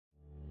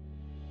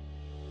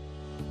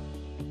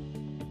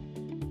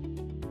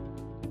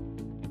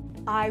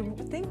I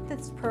think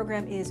this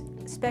program is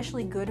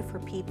especially good for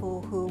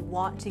people who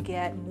want to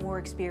get more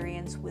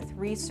experience with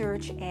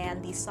research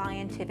and the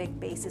scientific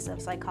basis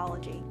of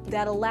psychology.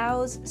 That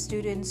allows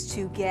students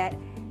to get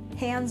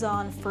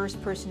hands-on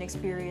first-person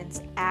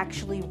experience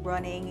actually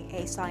running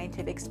a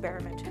scientific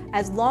experiment.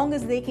 As long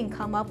as they can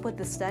come up with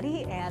the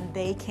study and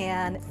they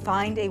can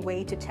find a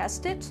way to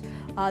test it,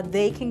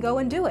 they can go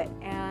and do it.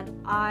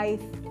 And I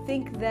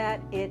think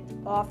that it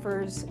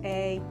offers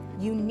a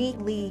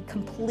uniquely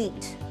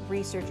complete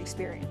research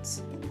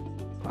experience.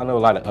 I know a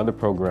lot of other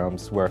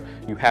programs where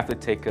you have to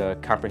take a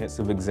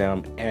comprehensive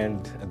exam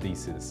and a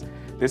thesis.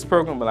 This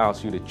program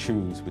allows you to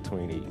choose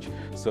between each.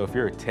 So if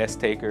you're a test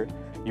taker,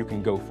 you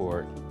can go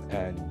for it,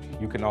 and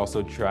you can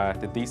also try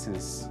the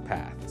thesis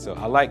path. So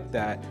I like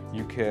that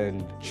you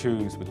can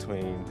choose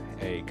between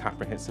a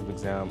comprehensive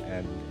exam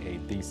and a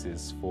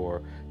thesis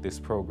for this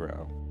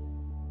program.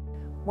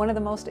 One of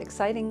the most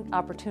exciting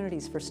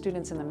opportunities for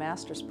students in the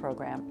master's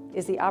program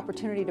is the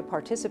opportunity to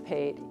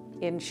participate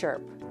in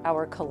SHRP,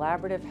 our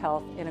Collaborative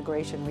Health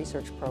Integration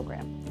Research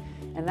Program.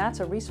 And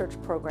that's a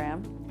research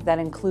program that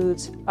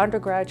includes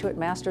undergraduate,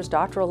 master's,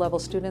 doctoral level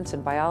students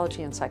in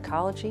biology and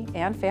psychology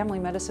and family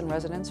medicine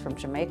residents from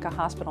Jamaica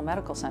Hospital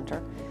Medical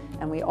Center.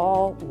 And we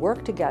all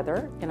work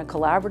together in a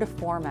collaborative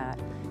format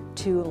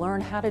to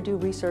learn how to do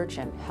research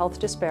in health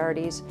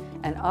disparities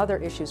and other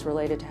issues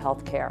related to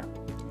health care.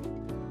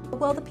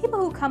 Well, the people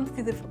who come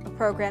through the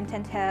program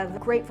tend to have a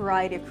great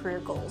variety of career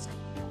goals.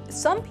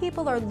 Some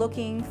people are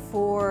looking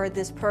for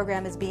this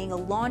program as being a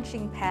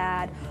launching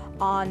pad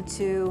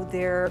onto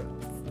their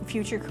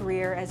future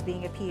career as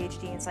being a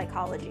PhD in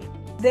psychology.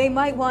 They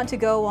might want to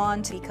go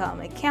on to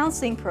become a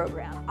counseling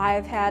program.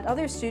 I've had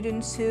other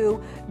students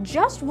who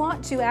just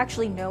want to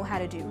actually know how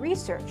to do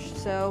research.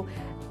 So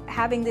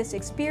having this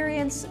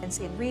experience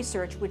in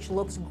research, which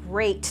looks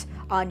great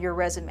on your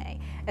resume,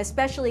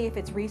 especially if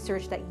it's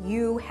research that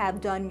you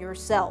have done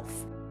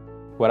yourself.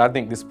 What I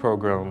think this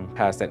program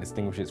has that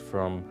distinguishes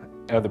from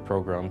other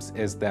programs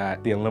is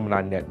that the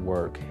alumni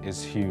network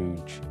is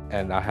huge.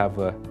 And I have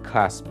a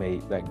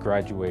classmate that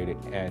graduated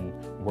and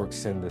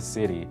works in the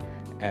city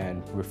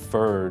and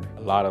referred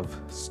a lot of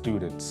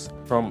students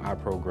from our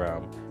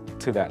program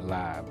to that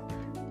lab.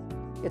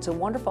 It's a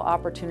wonderful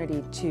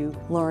opportunity to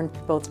learn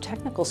both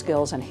technical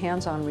skills and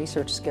hands-on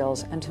research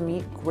skills and to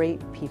meet great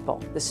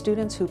people. The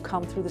students who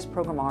come through this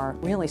program are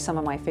really some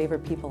of my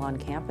favorite people on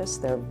campus.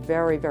 They're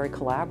very, very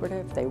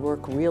collaborative, they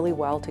work really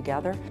well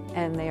together,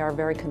 and they are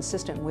very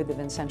consistent with the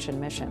Vincentian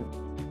mission.